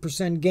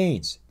 17%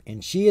 gains,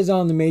 and she is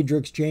on the major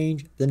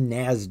exchange, the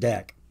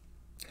NASDAQ.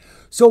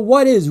 So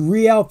what is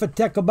Alpha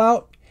Tech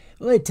about?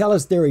 Well, they tell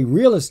us they're a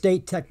real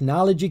estate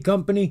technology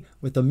company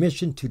with a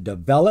mission to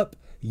develop,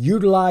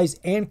 utilize,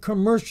 and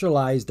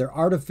commercialize their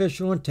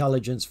artificial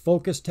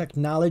intelligence-focused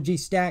technology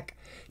stack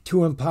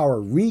to empower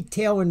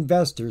retail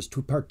investors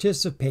to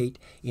participate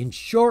in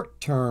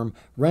short-term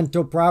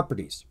rental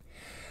properties.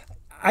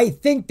 I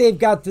think they've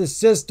got this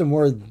system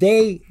where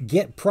they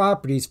get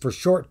properties for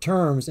short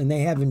terms and they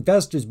have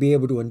investors be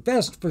able to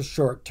invest for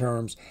short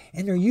terms,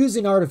 and they're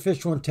using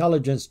artificial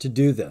intelligence to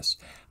do this.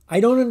 I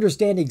don't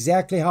understand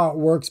exactly how it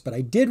works, but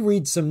I did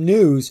read some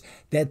news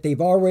that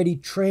they've already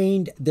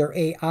trained their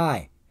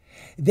AI.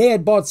 They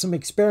had bought some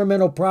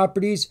experimental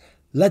properties,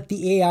 let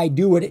the AI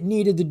do what it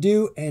needed to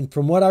do, and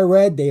from what I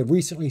read, they have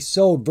recently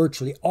sold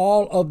virtually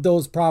all of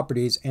those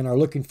properties and are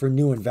looking for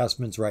new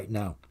investments right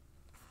now.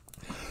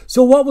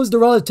 So what was the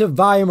relative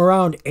volume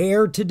around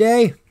AIRE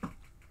today?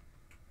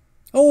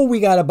 Oh, we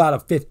got about a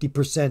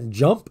 50%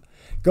 jump,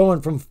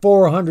 going from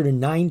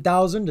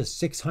 409,000 to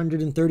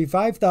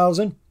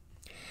 635,000.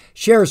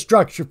 Share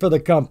structure for the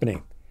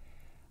company.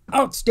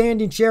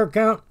 Outstanding share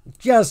count,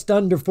 just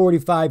under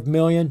 45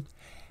 million.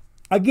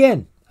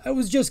 Again, I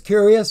was just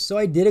curious, so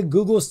I did a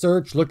Google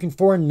search looking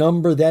for a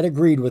number that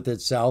agreed with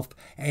itself,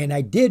 and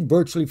I did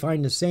virtually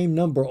find the same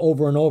number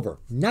over and over.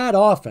 Not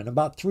often,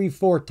 about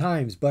 3-4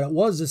 times, but it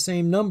was the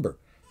same number.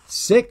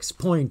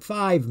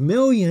 6.5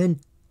 million.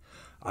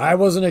 I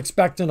wasn't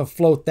expecting to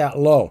float that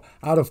low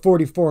out of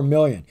 44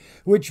 million,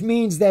 which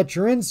means that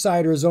your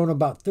insiders own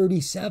about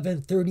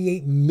 37,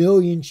 38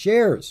 million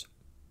shares.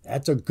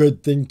 That's a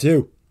good thing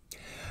too.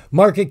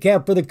 Market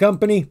cap for the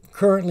company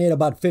currently at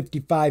about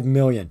 55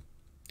 million.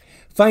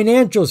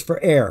 Financials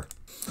for AIRE.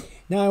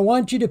 Now I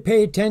want you to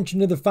pay attention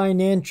to the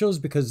financials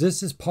because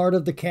this is part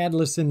of the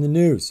catalyst in the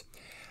news.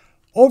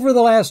 Over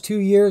the last 2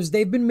 years,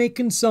 they've been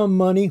making some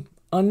money,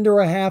 under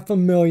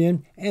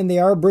 $500,000, and they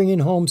are bringing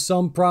home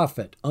some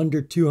profit,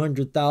 under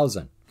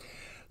 $200,000.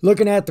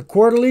 Looking at the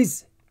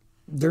quarterlies,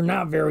 they're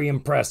not very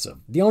impressive.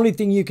 The only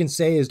thing you can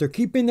say is they're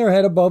keeping their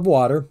head above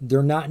water.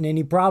 They're not in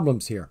any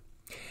problems here.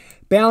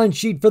 Balance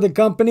sheet for the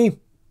company,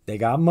 they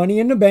got money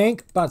in the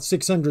bank, about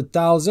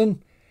 $600,000.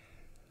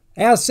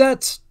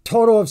 Assets,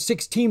 total of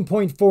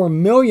 $16.4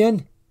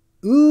 million.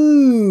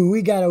 Ooh,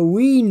 we got a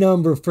wee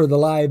number for the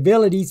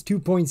liabilities,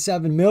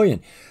 $2.7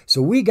 million. So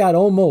we got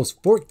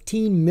almost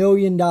 $14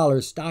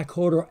 million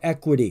stockholder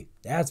equity.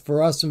 That's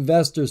for us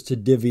investors to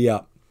divvy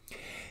up.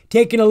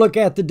 Taking a look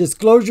at the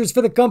disclosures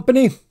for the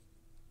company.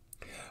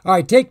 All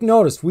right, take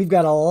notice. We've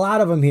got a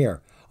lot of them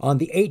here. On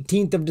the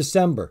 18th of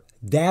December,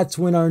 that's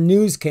when our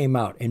news came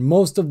out. And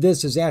most of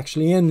this is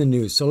actually in the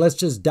news. So let's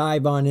just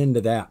dive on into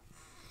that.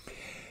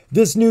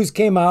 This news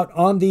came out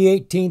on the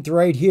 18th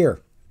right here.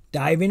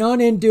 Diving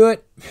on into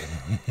it.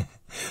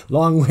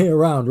 Long way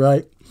around,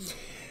 right?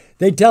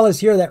 They tell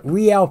us here that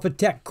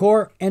ReAlpha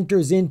Corp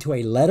enters into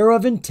a letter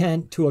of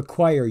intent to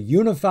acquire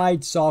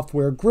Unified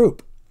Software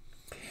Group.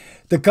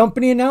 The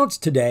company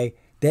announced today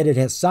that it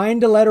has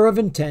signed a letter of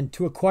intent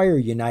to acquire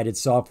United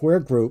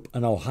Software Group,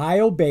 an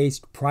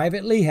Ohio-based,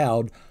 privately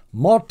held,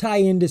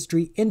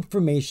 multi-industry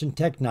information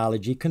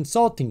technology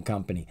consulting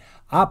company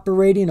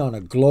operating on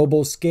a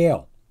global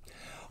scale.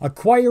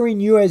 Acquiring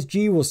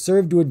USG will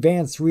serve to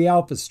advance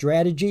ReAlpha's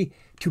strategy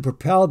to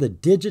propel the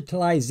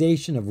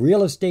digitalization of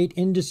real estate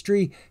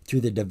industry through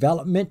the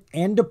development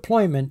and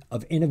deployment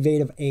of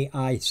innovative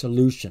AI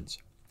solutions.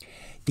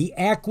 The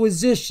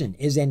acquisition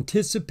is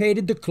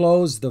anticipated to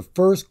close the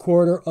first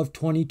quarter of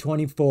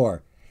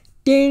 2024.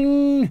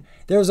 Ding!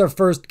 There's our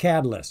first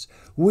catalyst.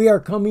 We are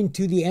coming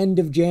to the end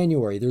of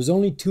January. There's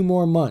only 2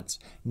 more months.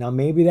 Now,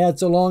 maybe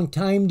that's a long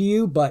time to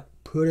you, but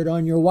put it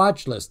on your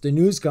watch list. The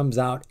news comes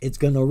out, it's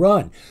going to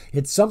run.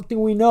 It's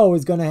something we know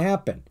is going to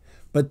happen.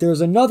 But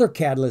there's another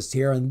catalyst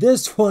here, and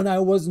this one I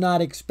was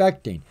not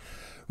expecting.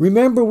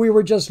 Remember, we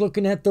were just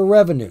looking at the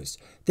revenues.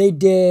 They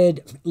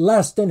did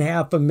less than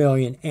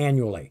 $500,000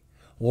 annually.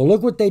 Well,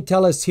 look what they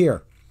tell us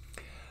here.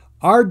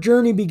 Our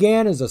journey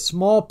began as a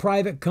small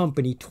private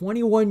company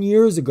 21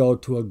 years ago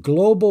to a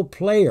global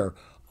player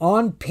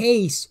on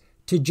pace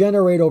to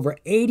generate over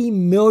 $80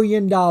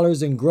 million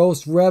in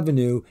gross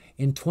revenue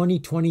in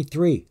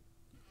 2023.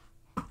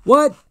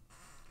 What?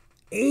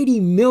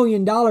 $80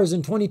 million in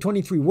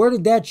 2023. Where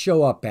did that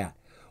show up at?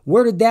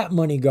 Where did that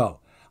money go?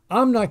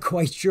 I'm not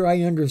quite sure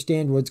I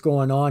understand what's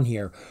going on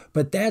here,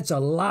 but that's a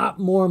lot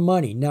more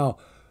money. Now,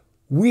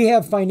 we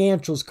have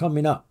financials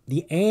coming up.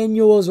 The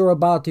annuals are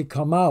about to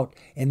come out,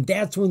 and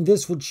that's when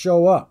this would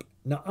show up.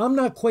 Now, I'm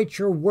not quite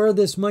sure where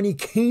this money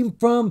came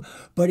from,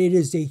 but it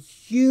is a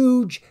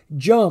huge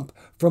jump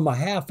from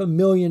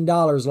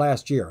 $500,000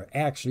 last year,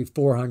 actually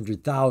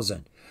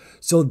 $400,000.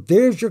 So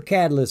there's your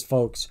catalyst,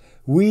 folks.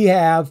 We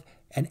have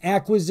an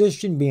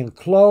acquisition being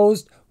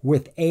closed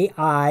with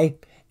AI,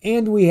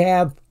 and we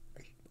have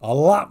a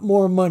lot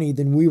more money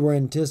than we were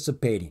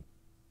anticipating.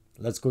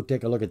 Let's go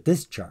take a look at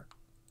this chart.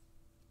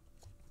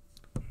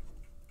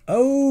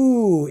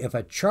 Oh, if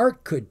a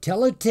chart could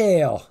tell a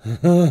tale.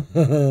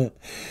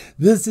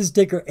 This is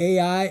ticker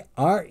AIRE.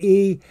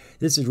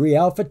 This is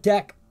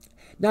ReAlpha.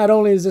 Not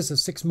only is this a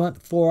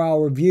 6-month,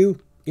 4-hour view,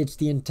 it's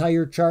the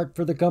entire chart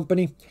for the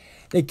company.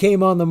 They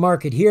came on the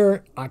market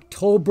here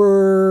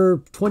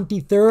October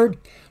 23rd.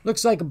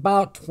 Looks like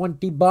about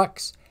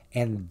 $20.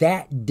 And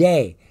that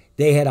day,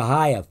 they had a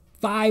high of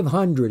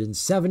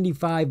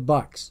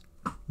 $575.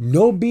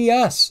 No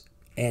BS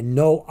and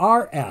no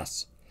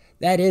RS.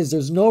 That is,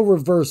 there's no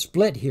reverse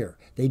split here.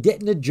 They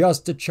didn't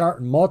adjust the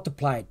chart and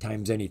multiply it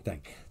times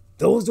anything.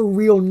 Those are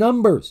real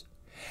numbers.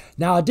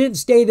 Now, it didn't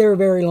stay there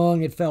very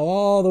long. It fell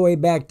all the way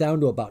back down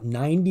to about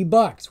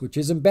 $90, which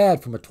isn't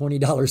bad from a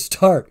 $20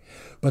 start.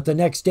 But the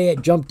next day,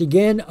 it jumped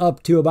again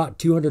up to about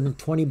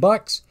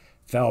 $220,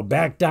 fell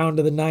back down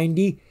to the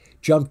 90,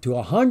 jumped to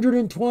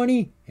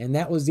 120, and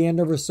that was the end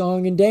of her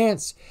song and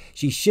dance.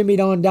 She shimmied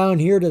on down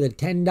here to the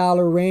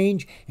 $10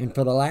 range, and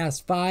for the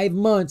last 5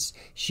 months,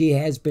 she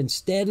has been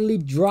steadily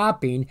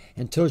dropping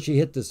until she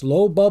hit this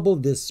low bubble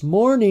this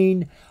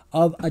morning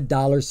of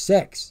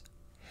 $1.06.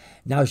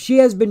 Now, she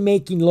has been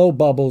making low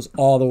bubbles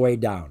all the way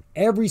down.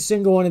 Every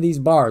single one of these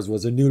bars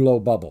was a new low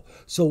bubble.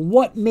 So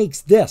what makes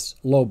this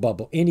low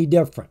bubble any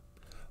different?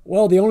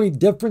 Well, the only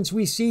difference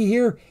we see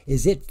here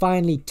is it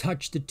finally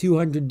touched the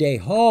 200-day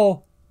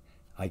haul.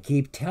 I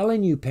keep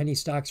telling you, penny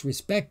stocks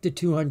respect the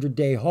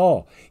 200-day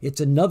haul.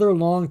 It's another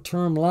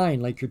long-term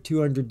line like your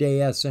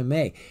 200-day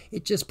SMA.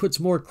 It just puts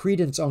more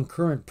credence on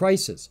current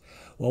prices.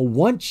 Well,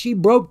 once she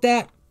broke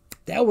that,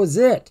 That was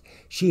it.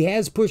 She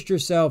has pushed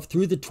herself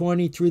through the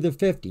 20, through the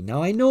 50.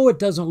 Now, I know it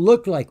doesn't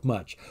look like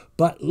much,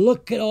 but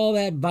look at all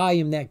that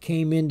volume that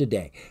came in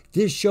today.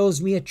 This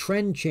shows me a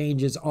trend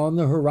change is on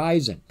the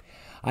horizon.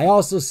 I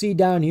also see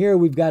down here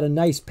we've got a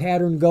nice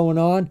pattern going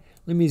on.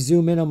 Let me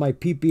zoom in on my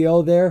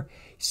PPO there.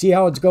 See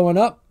how it's going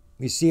up?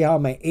 You see how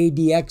my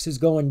ADX is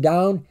going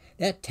down?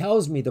 That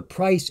tells me the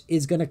price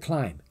is going to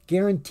climb.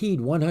 Guaranteed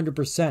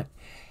 100%.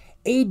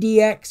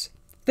 ADX,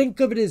 think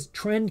of it as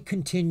trend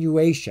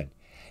continuation.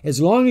 As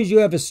long as you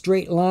have a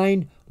straight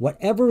line,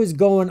 whatever is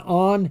going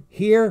on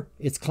here,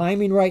 it's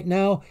climbing right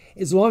now.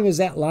 As long as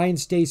that line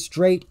stays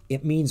straight,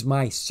 it means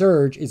my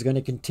surge is going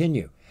to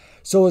continue.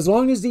 So as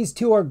long as these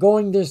two are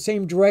going the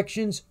same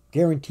directions,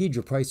 guaranteed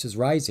your price is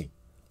rising.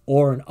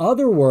 Or in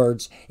other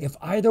words, if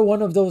either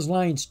one of those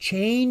lines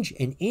change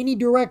in any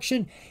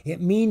direction,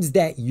 it means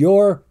that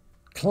your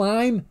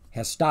climb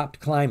has stopped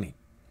climbing.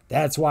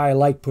 That's why I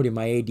like putting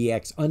my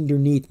ADX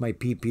underneath my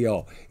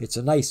PPO. It's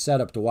a nice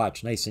setup to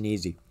watch, nice and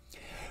easy.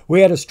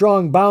 We had a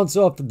strong bounce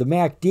off of the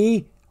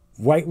MACD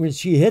right when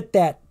she hit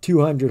that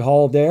 200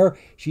 haul there.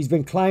 She's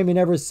been climbing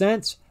ever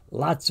since.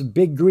 Lots of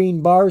big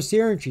green bars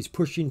here, and she's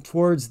pushing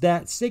towards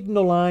that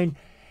signal line.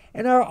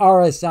 And our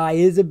RSI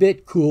is a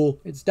bit cool.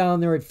 It's down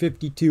there at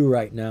 52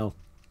 right now.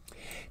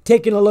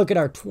 Taking a look at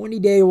our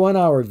 20-day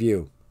 1-hour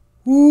view.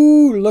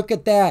 Woo, look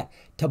at that.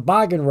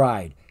 Toboggan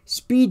ride.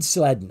 Speed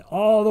sledding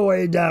all the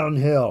way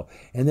downhill.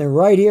 And then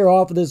right here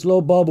off of this low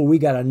bubble, we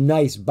got a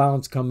nice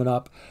bounce coming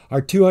up.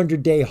 Our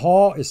 200-day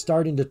haul is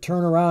starting to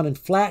turn around and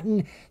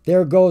flatten.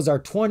 There goes our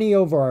 20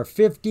 over our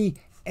 50.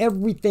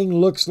 Everything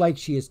looks like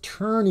she is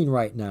turning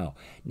right now.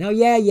 Now,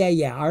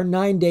 yeah, our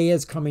 9-day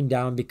is coming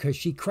down because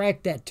she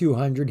cracked that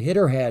 200, hit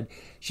her head.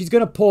 She's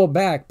going to pull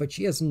back, but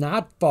she has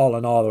not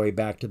fallen all the way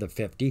back to the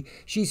 50.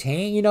 She's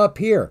hanging up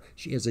here.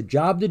 She has a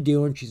job to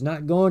do, and she's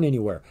not going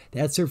anywhere.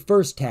 That's her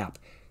first tap.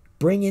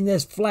 Bringing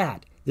this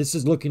flat. This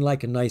is looking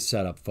like a nice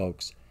setup,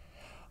 folks.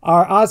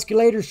 Our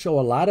oscillators show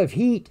a lot of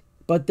heat,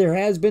 but there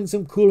has been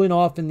some cooling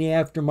off in the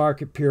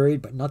aftermarket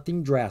period, but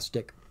nothing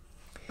drastic.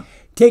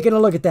 Taking a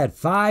look at that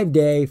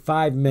 5-day,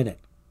 5-minute.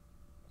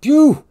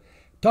 Phew!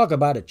 Talk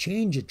about a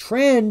change of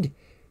trend.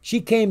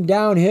 She came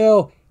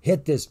downhill,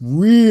 hit this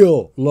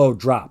real low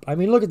drop. I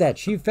mean, look at that.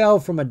 She fell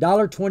from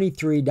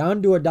 $1.23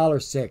 down to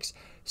 $1.06,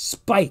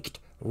 spiked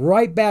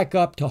right back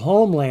up to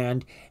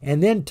homeland,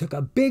 and then took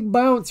a big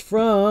bounce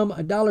from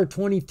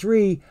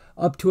 $1.23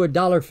 up to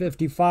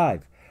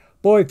 $1.55.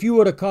 Boy, if you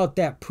would have caught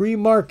that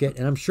pre-market,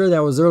 and I'm sure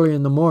that was early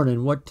in the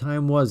morning, what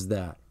time was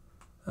that?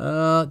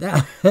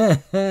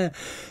 It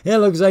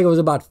looks like it was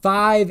about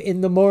 5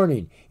 in the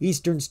morning,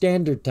 Eastern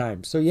Standard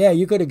Time. So yeah,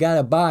 you could have got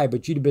a buy,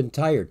 but you'd have been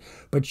tired.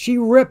 But she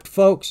ripped,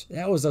 folks.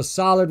 That was a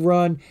solid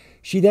run.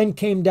 She then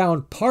came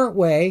down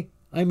partway.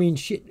 I mean,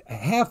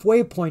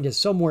 halfway point is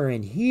somewhere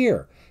in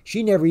here.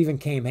 She never even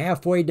came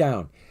halfway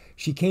down.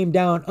 She came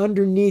down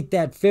underneath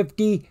that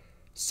 50,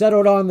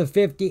 settled on the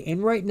 50,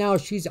 and right now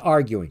she's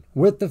arguing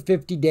with the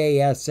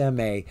 50-day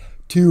SMA.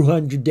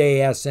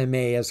 200-day SMA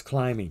is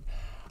climbing.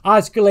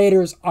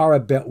 Oscillators are a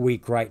bit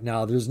weak right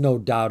now. There's no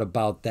doubt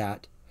about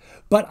that.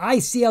 But I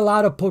see a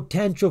lot of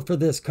potential for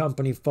this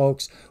company,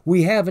 folks.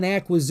 We have an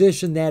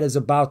acquisition that is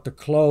about to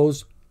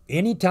close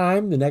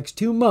anytime the next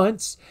 2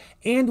 months,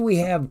 and we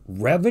have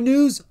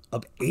revenues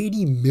of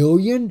 $80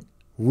 million.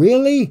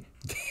 Really?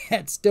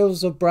 That still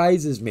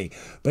surprises me.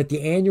 But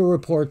the annual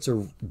reports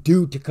are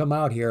due to come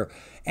out here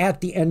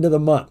at the end of the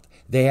month.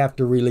 They have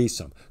to release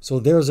them. So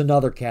there's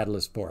another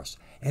catalyst for us.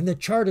 And the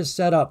chart is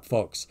set up,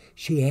 folks.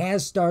 She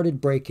has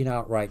started breaking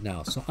out right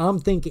now. So I'm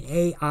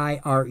thinking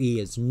AIRE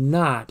is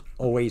not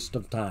a waste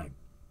of time.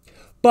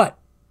 But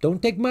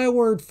don't take my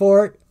word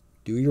for it.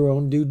 Do your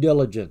own due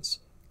diligence.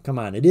 Come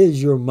on, it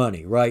is your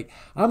money, right?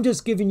 I'm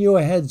just giving you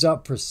a heads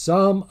up for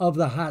some of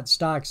the hot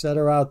stocks that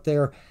are out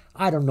there.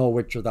 I don't know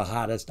which are the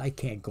hottest. I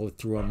can't go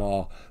through them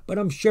all. But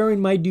I'm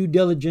sharing my due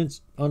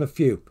diligence on a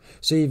few.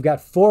 So you've got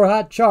 4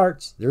 hot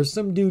charts. There's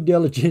some due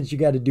diligence you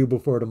got to do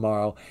before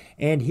tomorrow.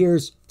 And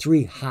here's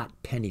 3 hot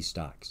penny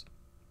stocks.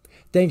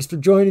 Thanks for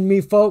joining me,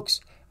 folks.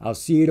 I'll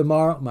see you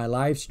tomorrow at my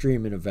live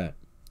streaming event.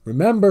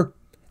 Remember,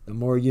 the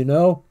more you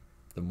know,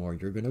 the more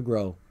you're going to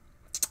grow.